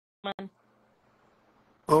money.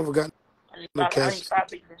 I don't forgot no I need cash. 5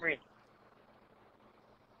 for rent.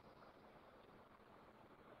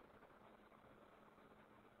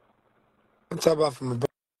 I'm talking about for my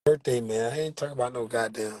birthday, man. I ain't talking about no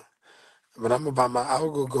goddamn. But I'm about my. I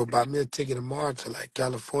will go buy me a ticket tomorrow to like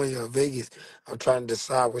California or Vegas. I'm trying to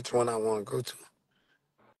decide which one I want to go to.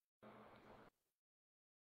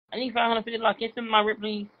 I need $550. Can you send me my rent,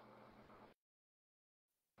 please?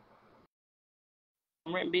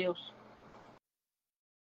 Rent bills.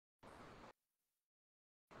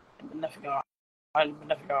 Enough of y'all.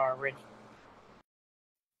 Enough of y'all already.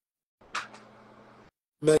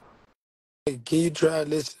 Man, can you try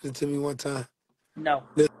listening to me one time? No.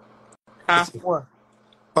 Huh? Listen. What?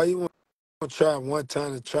 Why you want to try one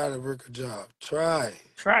time to try to work a job? Try.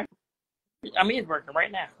 Try. I mean, it's working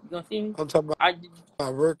right now. You gonna see me? I'm talking I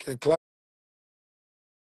about working, clocking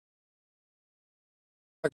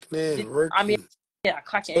did. in, I mean, working. yeah, I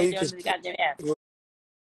clock it So every you day can under the goddamn app. so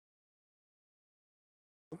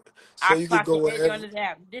I you could clock go it every day wherever. under the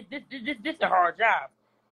app. This a hard job.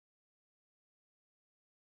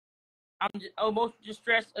 I'm just almost just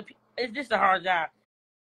stressed. It's just a hard job.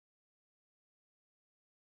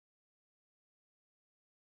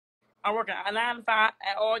 I'm working a 9 to 5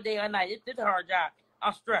 all day all night. This a hard job.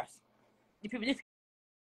 I'm stressed. These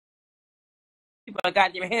people are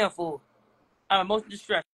goddamn handful. I'm emotionally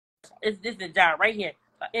stressed. This is a job right here.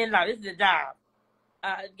 In law, this is a job.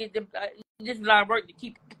 This is a lot of work to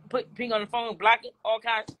keep ping on the phone, block it, all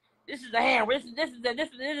kinds. This is a hand. This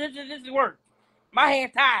is work. My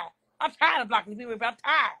hand tired. I'm tired of blocking people. I'm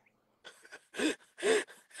tired.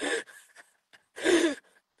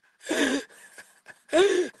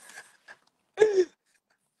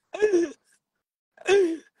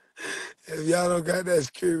 If y'all don't got that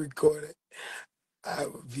screen recorded, I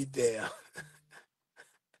would be damn.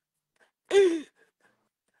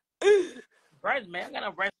 Resume. I got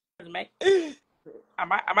no resume. I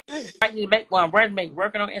might need to make one resume.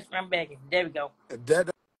 Working on Instagram begging. There we go. If that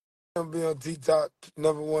don't be on TikTok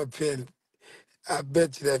 #1 pin, I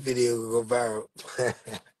bet you that video will go viral.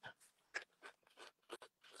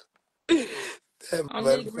 That I'm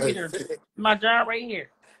the greeter. motherfucker. My job right here.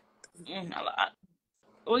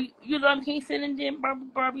 Oh, you love me? Can you send in there,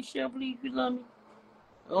 Barbie Shell, please? You love me?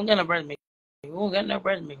 I don't got no resume. I don't got no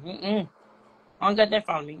resume. I don't got that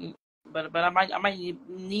from me. But I might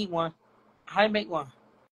need one. How to make one?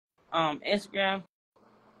 Instagram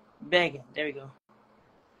begging. There we go.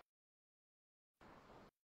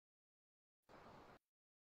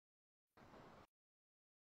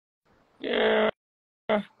 Yeah.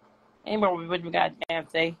 Ain't about what we goddamn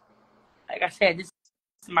say. Like I said, this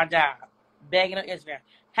is my job. Begging on Instagram.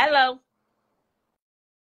 Hello.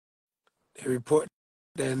 They report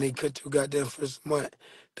that and they cut your goddamn first month.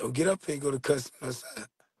 Don't get up here and go to customer side.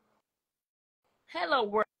 Hello,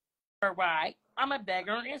 worldwide. I'm a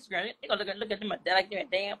beggar on Instagram. They gonna look at them like they're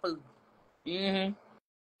damn food. Mm-hmm.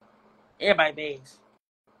 Everybody begs.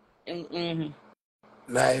 Mm-hmm.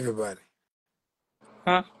 Not everybody.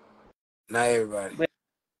 Huh? Not everybody. But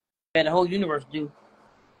the whole universe do.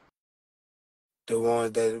 The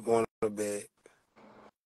ones that want to beg.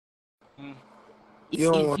 Mm.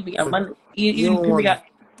 You don't want. You got money. You You don't people want to. got.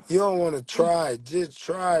 You don't want to try. Just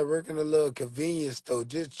try working a little convenience store.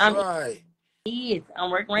 Just I'm try. is.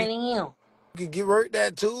 I'm working You right now. can get work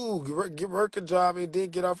that too. Get work a job and then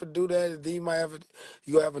get off and do that. And then you might have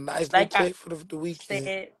you have a nice little Like I check for the weekend.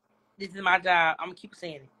 said, this is my job. I'm gonna keep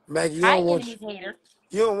saying it. Maggie, Hi, enemies, haters.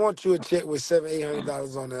 you don't want you a check with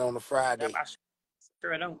 $700-800 on it on a Yep, Friday. I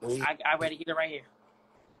sure don't. When you- I ready to get it right here.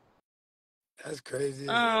 that's crazy as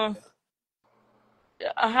Um,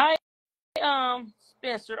 hell. hi,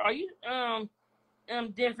 Spencer. Are you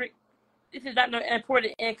different? This is not no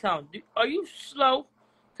important income. Are you slow?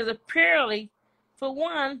 Because apparently, for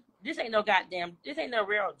one, this ain't no goddamn. This ain't no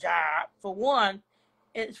real job. For one,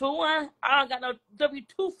 and for one, I don't got no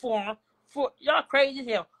W-2 form. For y'all crazy as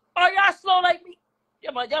hell. Are y'all slow like me?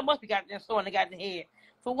 Y'all must be goddamn slow in the goddamn head.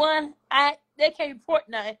 For one, they can't report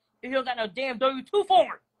nothing if you don't got no damn W-2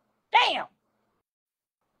 form. Damn.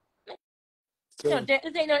 So This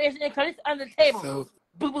ain't no income. It's under the table. so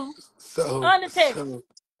Boo boo. so On the table. so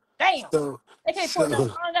Damn. so They can't report nothing.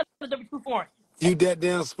 so I don't got no W-2 form. you that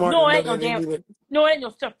damn smart to No, it know ain't no that they damn. need it. No, it ain't no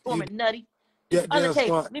stuff for You me, nutty. It's that on the damn table.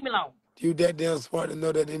 smart. Leave me alone. You that damn smart to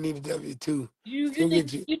know that they need a W-2. You Still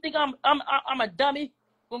think get you. I'm a dummy?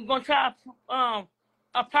 I'm gonna try to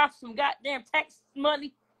apply for some goddamn tax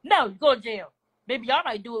money? No, you go to jail. Maybe y'all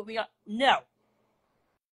might do it. No.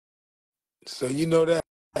 So you know that.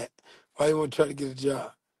 Why you want to try to get a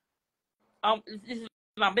job? This is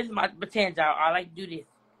my pretend job. I like to do this.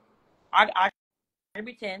 I can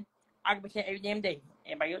pretend. I can pretend every damn day.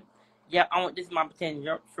 Anybody else? Yeah, I want this is my pretend.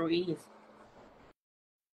 Sure is.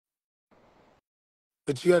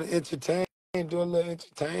 But you gotta entertain, do a little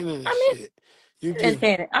entertaining and I mean, shit. You give,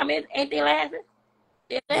 entertaining. I mean, ain't they laughing?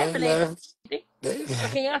 They're they ain't laughing, ain't laughing. they? They, So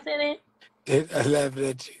can y'all say that? they not laughing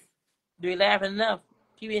at you. Do you laughing enough?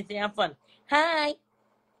 People didn't say I'm funny. Hi.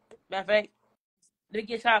 Matter of fact, let me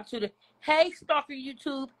get shout out to the hey stalker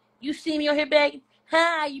YouTube. You see me on here begging?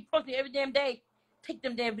 Hi, you post me every damn day. Take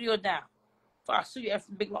them damn videos down. So I sue you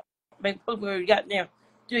after big post where you got them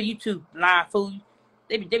do YouTube live food.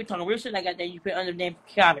 They be talking real shit like that. You put under them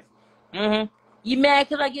comments. You mad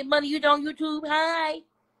because I get money? You don't YouTube? Hi.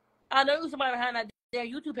 I know somebody behind that damn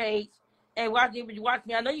YouTube page and watch it. But you watch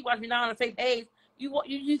me. I know you watch me now on a fake page.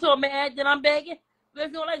 You so mad that I'm begging? But if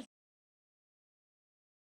you don't like,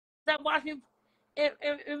 stop watching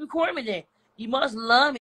and record me then. You must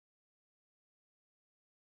love me.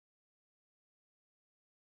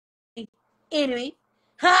 Anyway,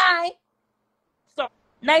 hi. So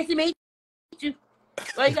nice to meet you.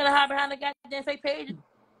 Well, you gotta hide behind the goddamn fake page.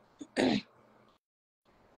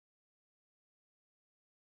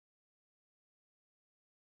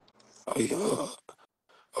 Oh, yeah.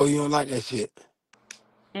 Oh, you don't like that shit.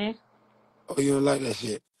 Hmm? Oh, you don't like that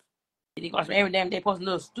shit. They watch me every damn day post a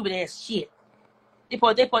little stupid ass shit. They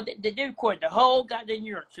record the whole goddamn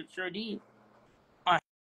Europe shit. Sure did. I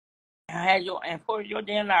had and for your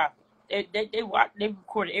damn life. They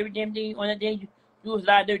recorded every damn thing on that day. You was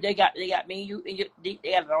live there. They got me. You and they got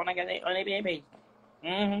it on. I got that on their damn page.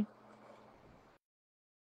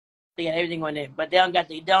 They got everything on there, but they don't got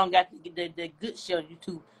the good shit on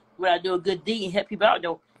YouTube. Where I do a good deed and help people out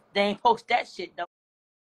though. They ain't post that shit though.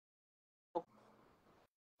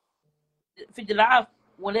 50 Live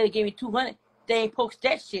when they gave me 200, they ain't post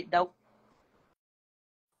that shit though.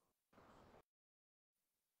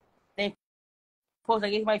 They ain't post. I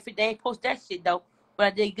gave my 50. They ain't post that shit though. But I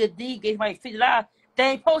did a good deed, gave my 50 Live. They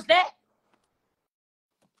ain't post that.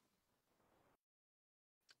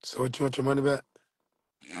 So what you want your money back?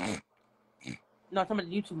 No, I'm talking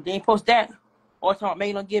about YouTube. They ain't post that. Or talking about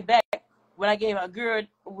maybe don't get back. When I gave a girl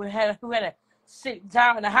who had a sick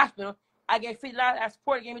child in the hospital, I gave $50. I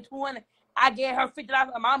supported, gave me 200. I gave her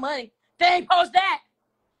 $50 of my money. They ain't post that.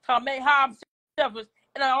 So I made how I'm selfish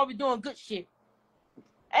and I always doing good shit.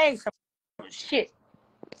 I ain't some shit.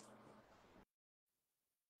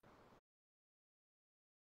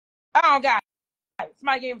 I don't got it.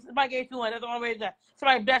 Somebody gave 200. That's the only way that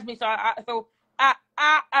somebody blessed me. So I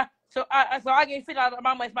gave $50 of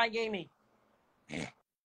my money. Somebody gave me.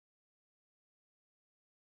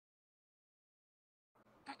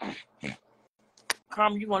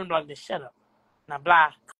 Carmen, you want to like this? Shut up. Now,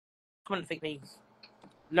 blah. Come on, the fake babies.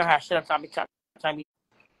 Learn how to shut up. Time me.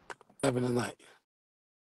 11 tonight.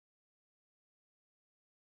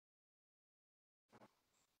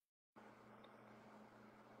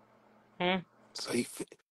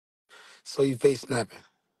 So you face snapping.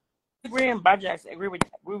 Agree with Jackson. Agree with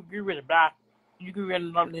the blah. You agree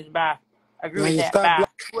with this blah. Agree Man, with you that stop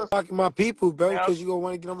blah. blocking my people, bro, Well, because you gonna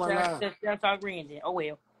want to get on my live. that's all agreeing then. Oh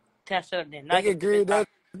well. Tell shut up then. Now They I can get agree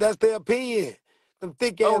that's their opinion. Them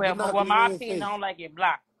thick oh ass well. Well, binoculars my on your opinion, I face. don't like it.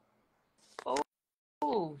 Block.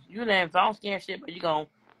 Oh, you damn don't scare shit, but you gonna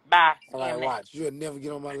buy All right, scam that. watch. You'll never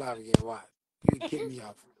get on my live again. Watch. You can kick me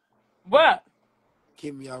off. What?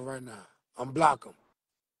 Kick me off right now. Unblock them.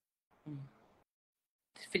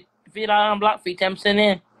 $50 unblock fee, 10%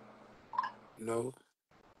 in. No.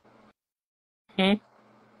 Hmm.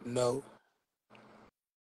 No.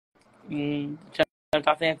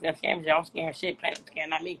 Stop saying scam. Y'all scaring shit. Planet scam,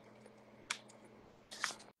 not me.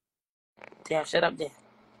 Damn, shut up then.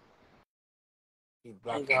 You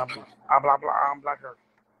There you block go. my people. I'll block her.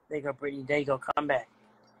 There you go, Brittany. There you go. Come back.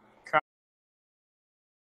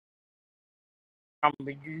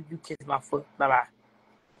 You kiss my foot. Bye bye.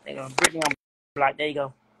 There you go. Brittany on block. There you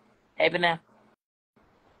go. Happy now.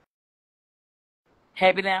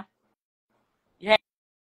 Happy now. You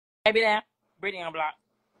happy now. Brittany on block.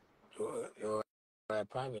 Your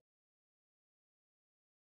private.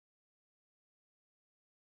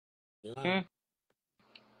 You Hmm.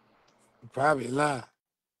 probably lie.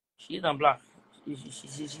 She's on block.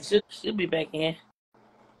 She'll be back in.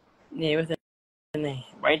 Yeah, what's her name?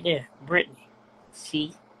 Right there. Brittany.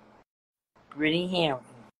 See? Brittany Hamilton.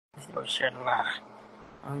 Let's go share the line.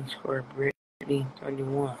 Underscore Brittany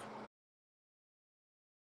 31.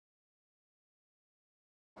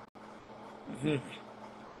 Mm-hmm.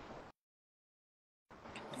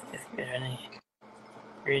 Let's get her name.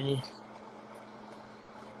 Brittany.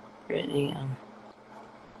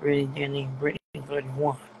 Brittany, Brittany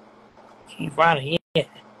 31. Can't find her yet.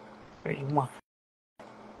 31.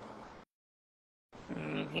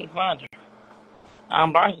 He find her.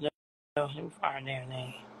 I'm blocking though. Let me find their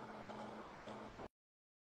name.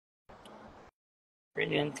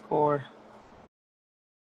 Brilliant score.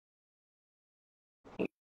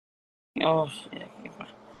 Oh shit.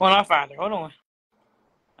 Well, I find her. Hold on.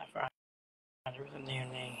 I find her. What's their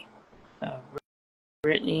name?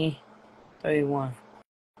 Brittany 31.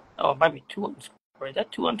 Oh, it might be 2 underscores. Is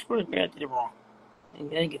that 2 underscores? Maybe I did it wrong. I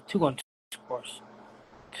didn't get 2 underscores.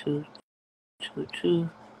 2, 2, 2.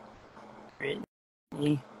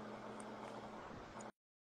 Brittany.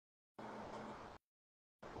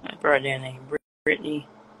 I forgot their name. Brittany.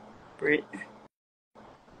 Brittany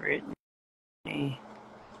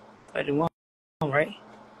 31. Right?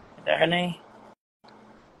 Is that her name?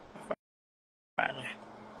 Find her.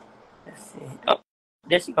 Let's see. Oh,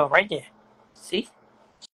 there she go, right there. See?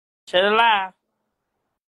 Shut it live.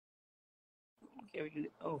 Okay, we can.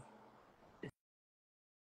 Oh,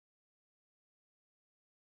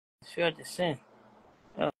 it's failed to send.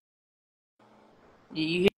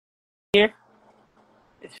 You hear?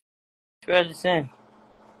 It's failed to send.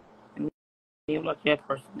 You block that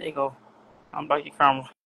person. There you go. I'm block your camera.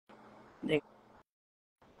 There you go.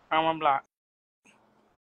 Camera block.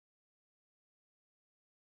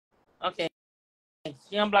 Okay.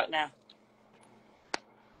 She unblocked now.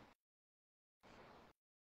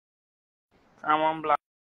 Camera unblocked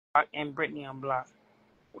and Brittany unblocked.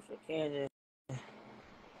 What's your cat?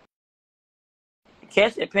 The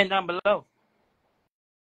cat's it pinned down below.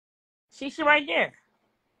 See, she right there.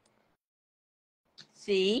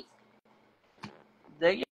 See?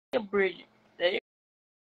 There you go, Bridget. There you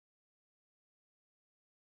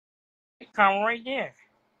go. Camera right there.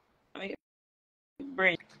 I mean,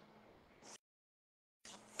 Bridget.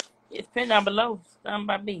 It's pinned down below. Done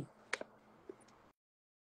by me.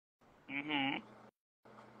 Mm-hmm.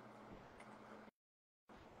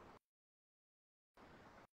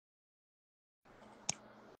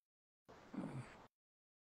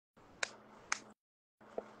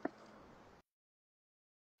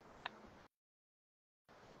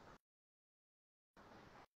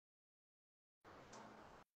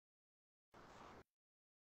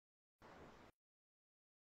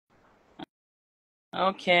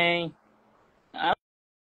 Okay. I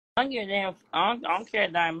don't give a damn. I don't care,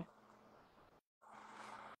 Diamond.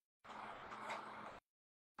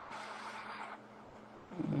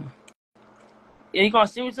 Yeah, you gonna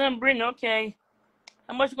send me something, Brittany? Okay.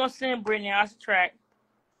 How much you gonna send, Brittany? I'll subtract.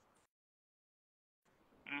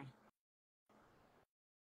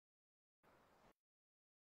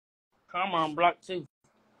 Come on, block too.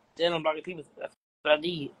 They don't block the people. That's what I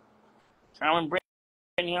did. Come on,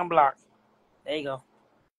 Brittany, unblock. There you go.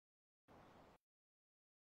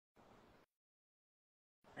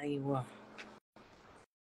 There you go.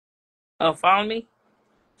 Oh, follow me?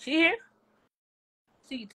 She here?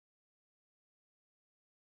 See,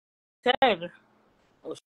 tagged her.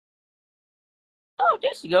 Oh,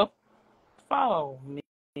 there she go. Follow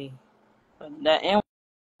me. But that N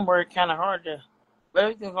word kind of hard to. But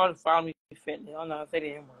everything's hard to follow me. Fitness. I don't know how to say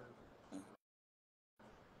the N word.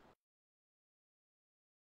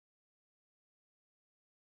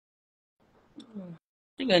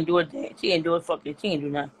 She gonna do it. She ain't do it. Fuck it. She ain't do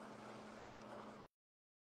nothing.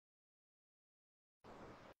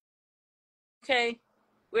 Okay,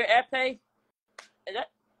 we're at pay. Is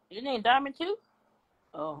that your name Diamond too?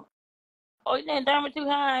 Oh, your name Diamond too.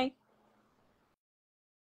 Hi.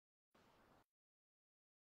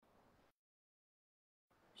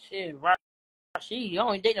 Shit, Rashid. You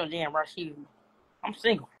only date no damn Rashid. I'm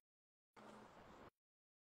single.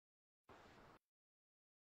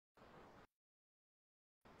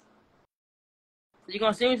 You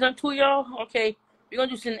gonna send me something too, y'all? Okay, we gonna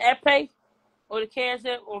do some app pay or the cash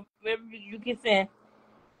app or whatever you can send.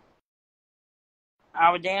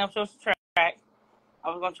 Our damn social track. I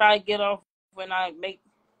was gonna try to get off when I make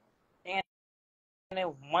damn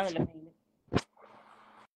one of the payments.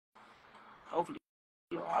 Hopefully,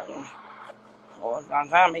 you know, I don't. Or I'm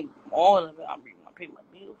trying to make all of it. I'm pay my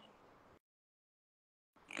bills.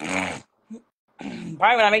 Probably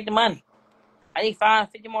when I make the money. I need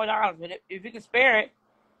 $550 more. But if you can spare it,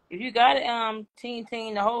 if you got it, team,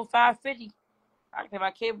 the whole $550, I can pay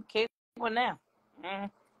my cable now. And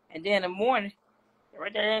then in the morning,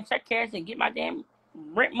 right there and check cash and get my damn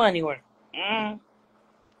rent money order. I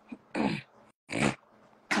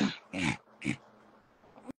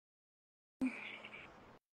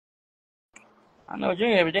know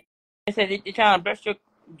Junior every day. They said they trying to bless your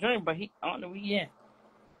Junior, but I don't know where he at.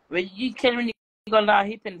 But you tell me he gonna lie,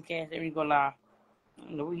 he pin the cash every gonna lie. I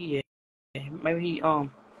don't know where he at. Maybe he.